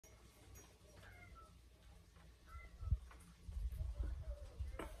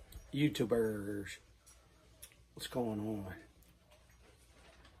YouTubers, what's going on?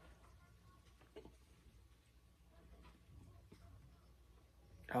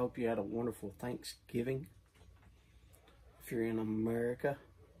 I hope you had a wonderful Thanksgiving. If you're in America,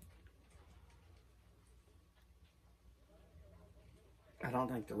 I don't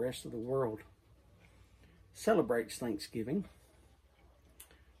think the rest of the world celebrates Thanksgiving,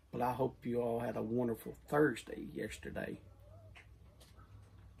 but I hope you all had a wonderful Thursday yesterday.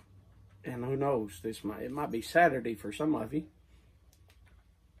 And who knows, it might be Saturday for some of you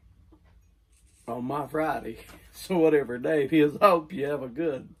on my Friday. So whatever day it is, I hope you have a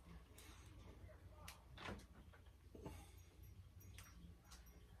good.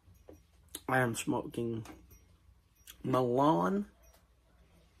 I am smoking Milan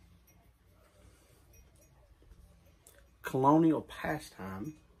Colonial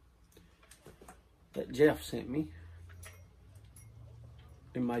Pastime that Jeff sent me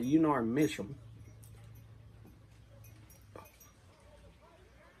in my meerschaum.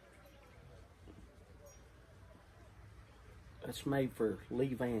 That's made for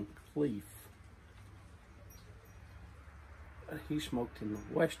Lee Van Cleef. He smoked in the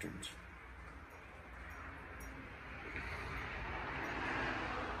Westerns.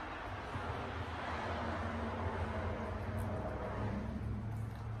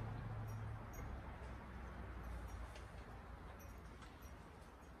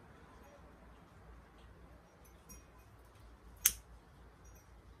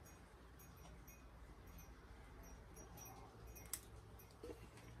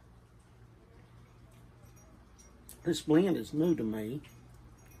 This blend is new to me.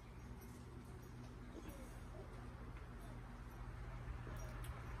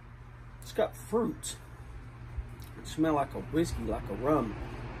 It's got fruits. It smells like a whiskey, like a rum.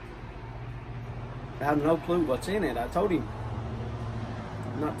 I have no clue what's in it. I told him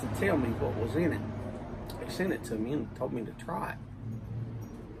not to tell me what was in it. He sent it to me and told me to try it.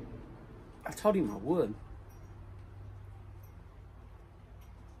 I told him I would.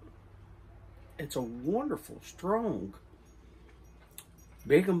 It's a wonderful, strong,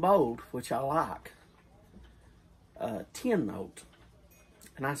 big and bold, which I like, 10 note.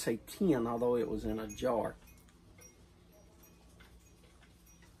 And I say 10, although it was in a jar.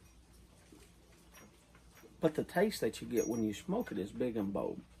 But the taste that you get when you smoke it is big and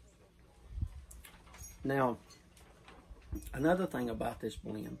bold. Now, another thing about this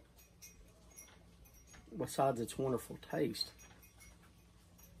blend, besides its wonderful taste,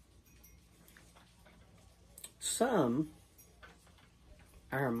 some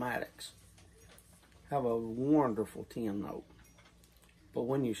aromatics have a wonderful 10 note, but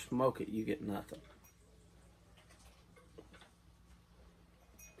when you smoke it, you get nothing.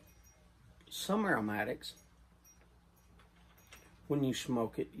 Some aromatics, when you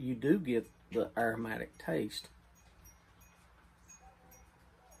smoke it, you do get the aromatic taste,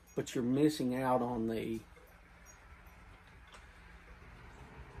 but you're missing out on the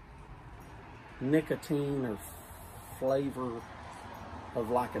nicotine or flavor of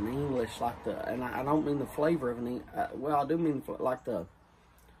like an English, like and I don't mean the flavor of an, well, I do mean like the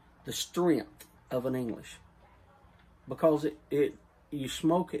strength of an English, because you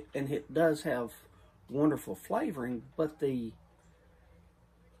smoke it and it does have wonderful flavoring, but the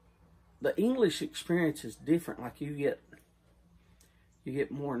English experience is different. Like you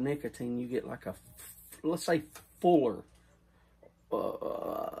get more nicotine, you get like a, let's say, fuller,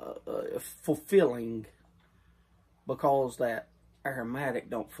 fulfilling, because that aromatic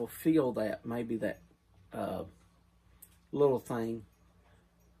don't fulfill that, maybe that little thing.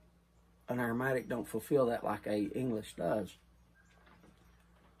 An aromatic don't fulfill that like a English does.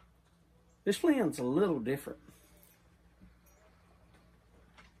 This blend's a little different.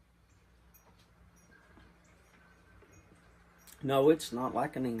 No, it's not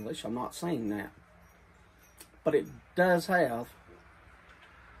like an English. I'm not saying that. But it does have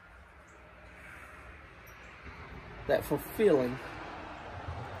that fulfilling.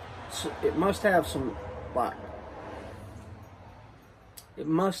 So it must have some, like, it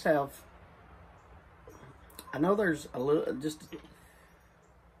must have, I know there's a little, just,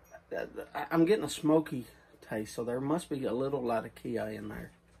 I'm getting a smoky taste, so there must be a little latakia in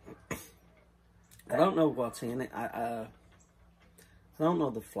there. I don't know what's in it. I don't know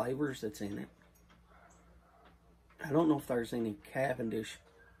the flavors that's in it. I don't know if there's any Cavendish.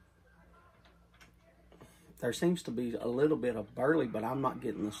 There seems to be a little bit of burley, but I'm not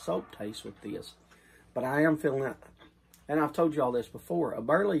getting the soap taste with this. But I am feeling that. And I've told you all this before. A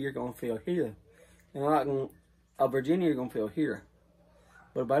burley you're going to feel here. And like a Virginia you're going to feel here.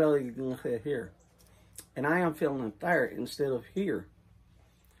 But a burley you're going to feel here. And I am feeling it there instead of here.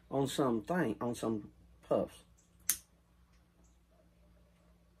 on some puffs.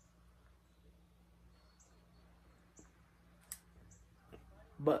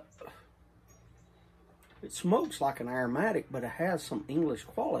 But it smokes like an aromatic, but it has some English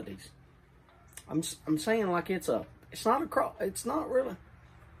qualities. I'm saying like it's not really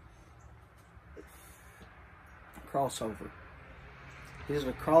a crossover. Is it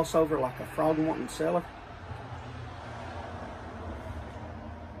a crossover like a Frog Morton Cellar?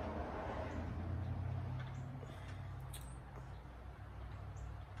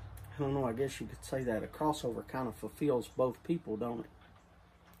 I don't know, I guess you could say that. A crossover kind of fulfills both people, don't it?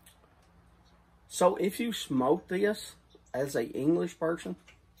 So if you smoke this as an English person,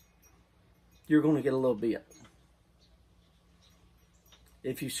 you're going to get a little bit.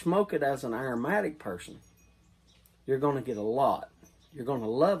 If you smoke it as an aromatic person, you're going to get a lot. You're going to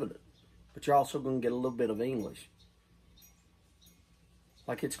love it, but you're also going to get a little bit of English.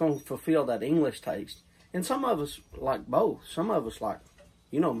 Like it's going to fulfill that English taste. And some of us like both. Some of us like,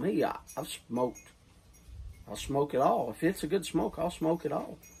 you know me, I'll smoke it all. If it's a good smoke, I'll smoke it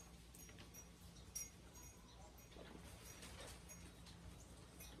all.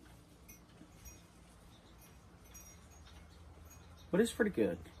 But it's pretty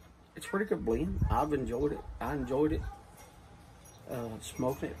good. It's a pretty good blend. I've enjoyed it. I enjoyed it.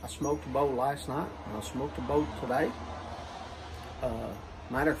 Smoking it. I smoked a bowl last night. And I smoked a bowl today.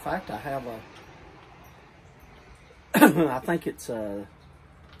 Matter of fact, I have a, I think it's $30,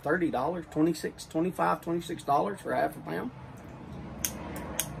 $26 for half a pound.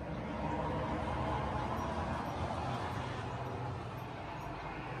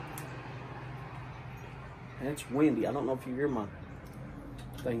 And it's windy. I don't know if you hear my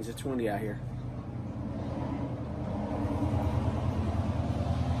things. It's windy out here.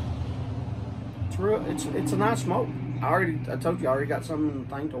 It's a nice smoke. I told you I already got something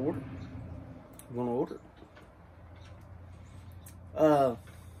to order. I'm gonna order it.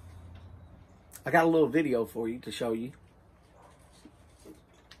 I got a little video for you to show you.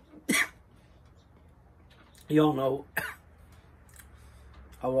 Y'all know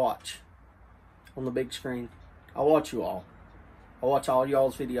I watch on the big screen. I watch you all. I watch all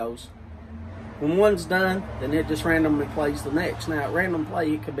y'all's videos. When one's done, then it just randomly plays the next. Now, at random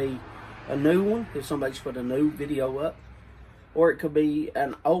play, it could be a new one, if somebody's put a new video up, or it could be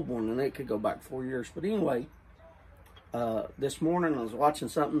an old one, and it could go back 4 years. But anyway, this morning I was watching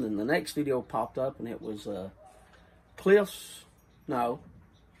something, and the next video popped up, and it was Cliff's, no,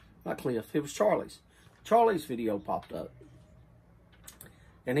 not Cliff, it was Charlie's. Charlie's video popped up,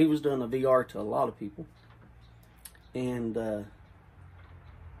 and he was doing a VR to a lot of people. And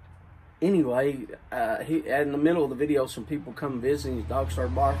anyway, in the middle of the video, some people come visiting, his dog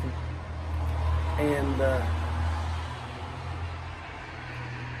started barking. And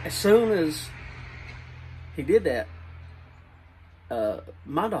as soon as he did that,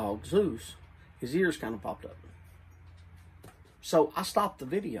 my dog, Zeus, his ears kind of popped up. So I stopped the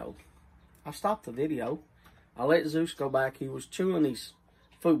video. I let Zeus go back. He was chewing his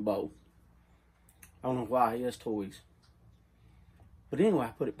food bowl. I don't know why, he has toys. But anyway, I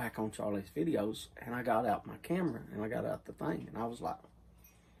put it back on Charlie's videos, and I got out my camera, and I got out the thing, and I was like,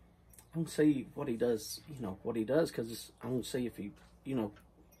 I want to see what he does, because I want to see if he,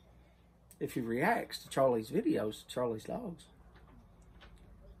 if he reacts to Charlie's videos, to Charlie's dogs.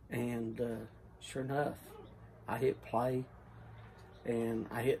 And sure enough, I hit play, and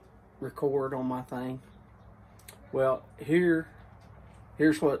I hit record on my thing. Well, here's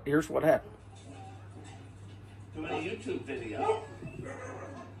what happened. Doing a YouTube video.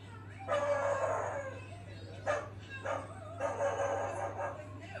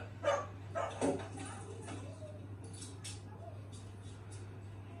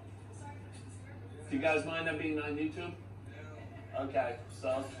 Do you guys mind that being on YouTube? Okay,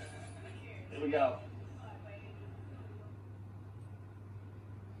 so here we go.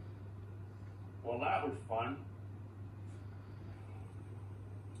 Well, that was fun.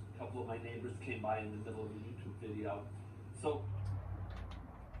 A couple of my neighbors came by in the middle of the YouTube video. So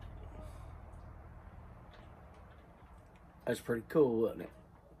that's pretty cool, wasn't it?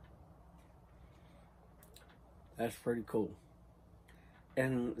 That's pretty cool.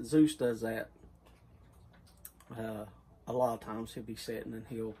 And Zeus does that. A lot of times he'll be sitting and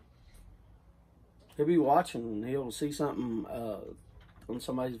he'll be watching and he'll see something on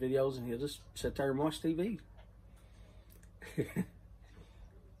somebody's videos and he'll just sit there and watch TV.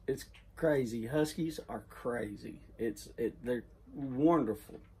 It's crazy. Huskies are crazy. They're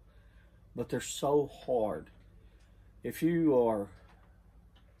wonderful, but they're so hard. If you are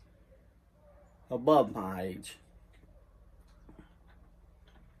above my age,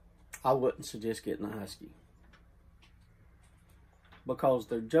 I wouldn't suggest getting a husky. Because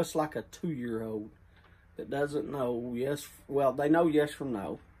they're just like a 2-year-old that doesn't know yes. Well, they know yes from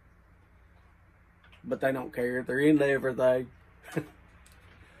no. But they don't care. They're into everything.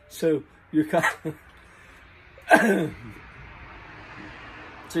 So you're kind of...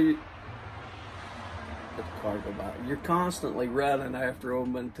 So you're constantly running after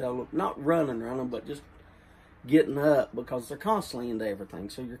them and tell them, not running, but just getting up, because they're constantly into everything.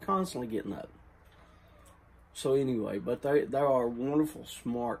 So you're constantly getting up. So anyway, but they are wonderful,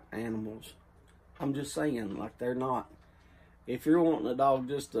 smart animals. I'm just saying, like, they're not. If you're wanting a dog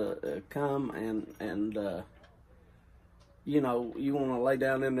just to come and you know, you want to lay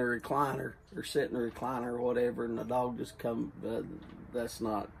down in the recliner or sit in the recliner or whatever, and the dog just come, that's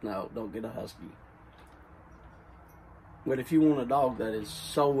not, no, don't get a husky. But if you want a dog that is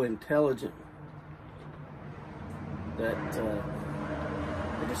so intelligent that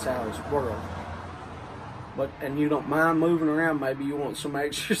it's out of this world, and you don't mind moving around, maybe you want some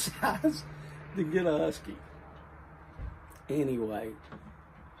exercise, to get a husky. Anyway,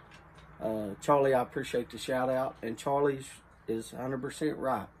 Charlie, I appreciate the shout out, and Charlie is 100%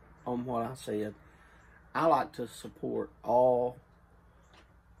 right on what I said. I like to support all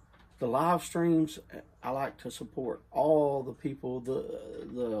the live streams. I like to support all the people,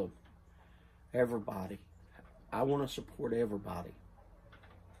 the everybody. I want to support everybody.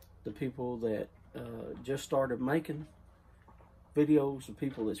 The people that just started making videos, the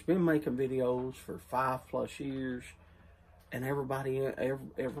people that's been making videos for 5+ years, and everybody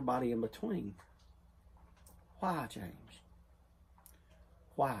in between. Why, James?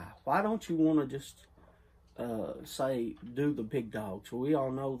 Why? Why don't you want to just say, do the big dogs? Well, we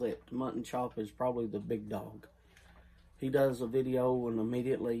all know that Mutton Chop is probably the big dog. He does a video, and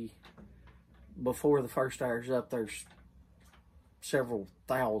immediately before the first hour's up, there's several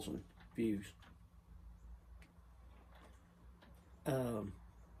thousand views.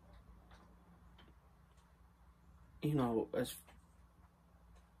 You know,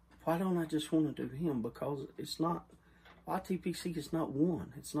 why don't I just want to do him? Because it's not, YTPC is not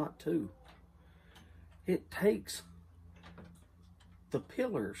 1, it's not 2. It takes the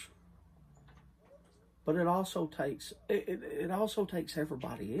pillars, but it also takes, it also takes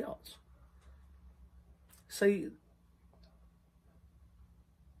everybody else. See,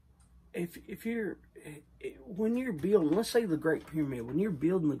 if you're, when you're building, let's say the Great Pyramid, when you're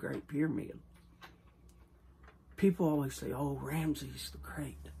building the Great Pyramid, people always say, oh, Ramses the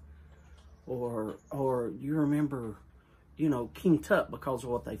Great. Or you remember, you know, King Tut because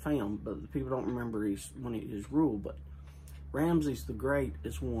of what they found, but people don't remember his rule. But Ramses the Great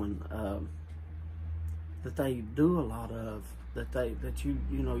is one that they do a lot of, but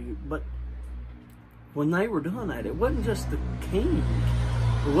when they were doing that, it wasn't just the king.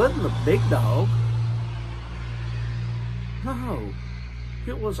 It wasn't the big dog. No.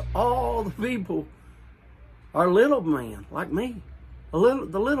 It was all the people, our little man, like me, the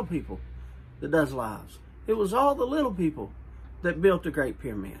little people that does lives. It was all the little people that built the Great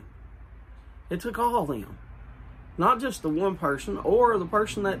Pyramid. It took all of them. Not just the one person or the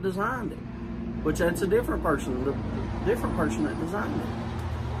person that designed it, which that's a different person, the different person that designed it.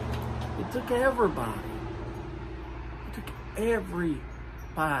 It took everybody. It took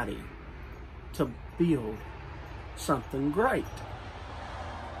everybody to build something great.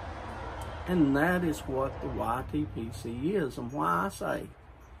 And that is what the YTPC is, and why I say,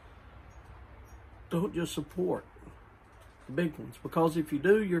 don't just support the big ones, because if you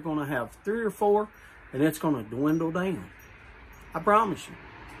do, you're going to have 3 or 4, and it's going to dwindle down. I promise you.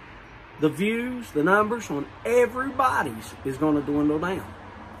 The views, the numbers on everybody's is going to dwindle down.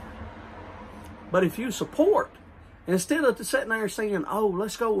 But if you support, instead of sitting there saying, oh,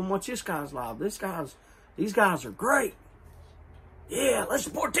 let's go and watch this guy's live, these guys are great. Yeah, let's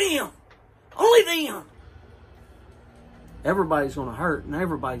support them. Only them. Everybody's going to hurt, and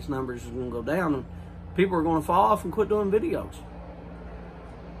everybody's numbers is going to go down, and people are going to fall off and quit doing videos.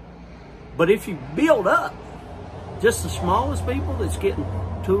 But if you build up just the smallest people that's getting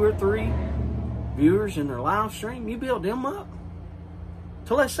 2 or 3 viewers in their live stream, you build them up.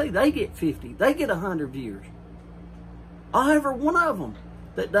 So let's say they get 50, they get 100 viewers. Every one of them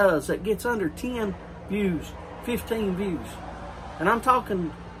that gets under 10 views, 15 views. And I'm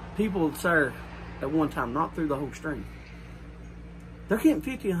talking people that's there at one time, not through the whole stream. They're getting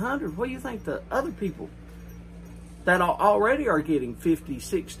 50, 100. What do you think the other people that already are getting 50,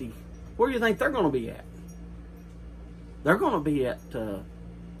 60, where do you think they're going to be at? They're going to be at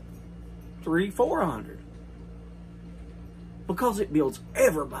 300, 400. Because it builds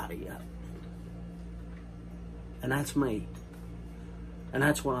everybody up. And that's me. And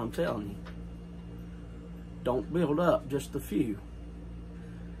that's what I'm telling you. Don't build up just a few.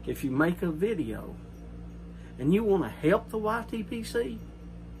 If you make a video and you want to help the YTPC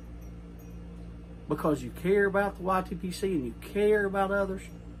because you care about the YTPC and you care about others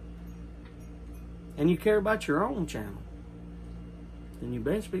and you care about your own channel, then you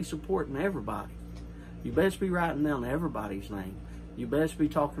best be supporting everybody. You best be writing down everybody's name. You best be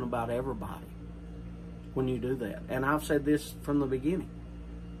talking about everybody when you do that. And I've said this from the beginning.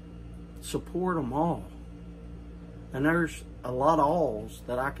 Support them all. And there's a lot of alls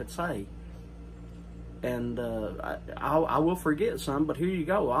that I could say. And I will forget some, but here you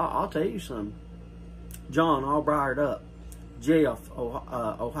go. I'll tell you some. John, all briared up. Jeff,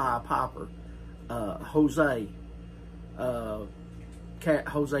 Ohio Piper. Jose.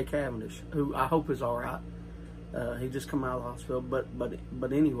 Jose Cavendish, who I hope is all right. He just come out of the hospital.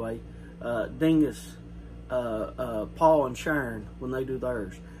 But anyway, Dingus, Paul and Sharon, when they do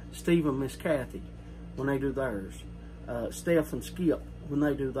theirs. Steve and Miss Kathy, when they do theirs. Steph and Skip, when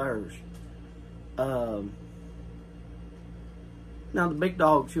they do theirs. Now the big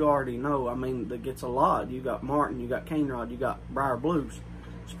dogs you already know. I mean, that gets a lot. You got Martin, you got Cainrod, you got Briar Blues.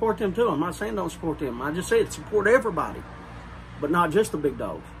 Support them too. I'm not saying don't support them. I just said support everybody, but not just the big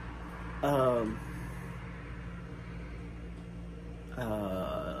dogs.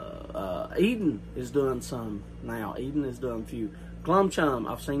 Eden is doing some now. Eden is doing a few. Glum Chum,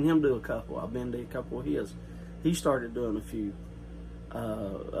 I've seen him do a couple. I've been to a couple of his. He started doing a few.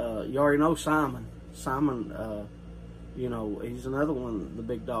 You already know Simon. Simon, you know, he's another one of the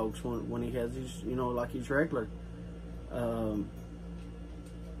big dogs when he has his, you know, like he's regular.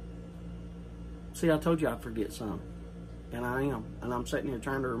 See, I told you I'd forget some. And I am. And I'm sitting here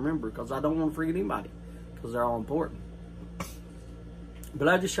trying to remember because I don't want to forget anybody because they're all important. But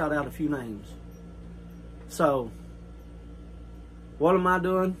I just shot out a few names. So, what am I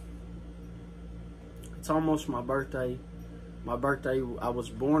doing? It's almost my birthday. My birthday, I was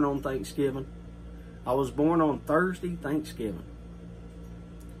born on Thanksgiving. I was born on Thursday, Thanksgiving.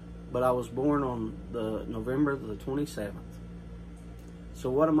 But I was born on the November the 27th. So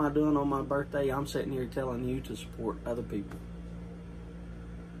what am I doing on my birthday? I'm sitting here telling you to support other people.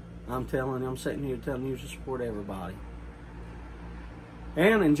 I'm sitting here telling you to support everybody.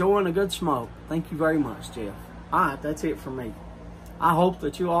 And enjoying a good smoke. Thank you very much, Jeff. Alright, that's it for me. I hope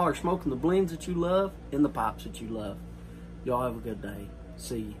that you all are smoking the blends that you love and the pipes that you love. Y'all have a good day.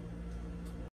 See you.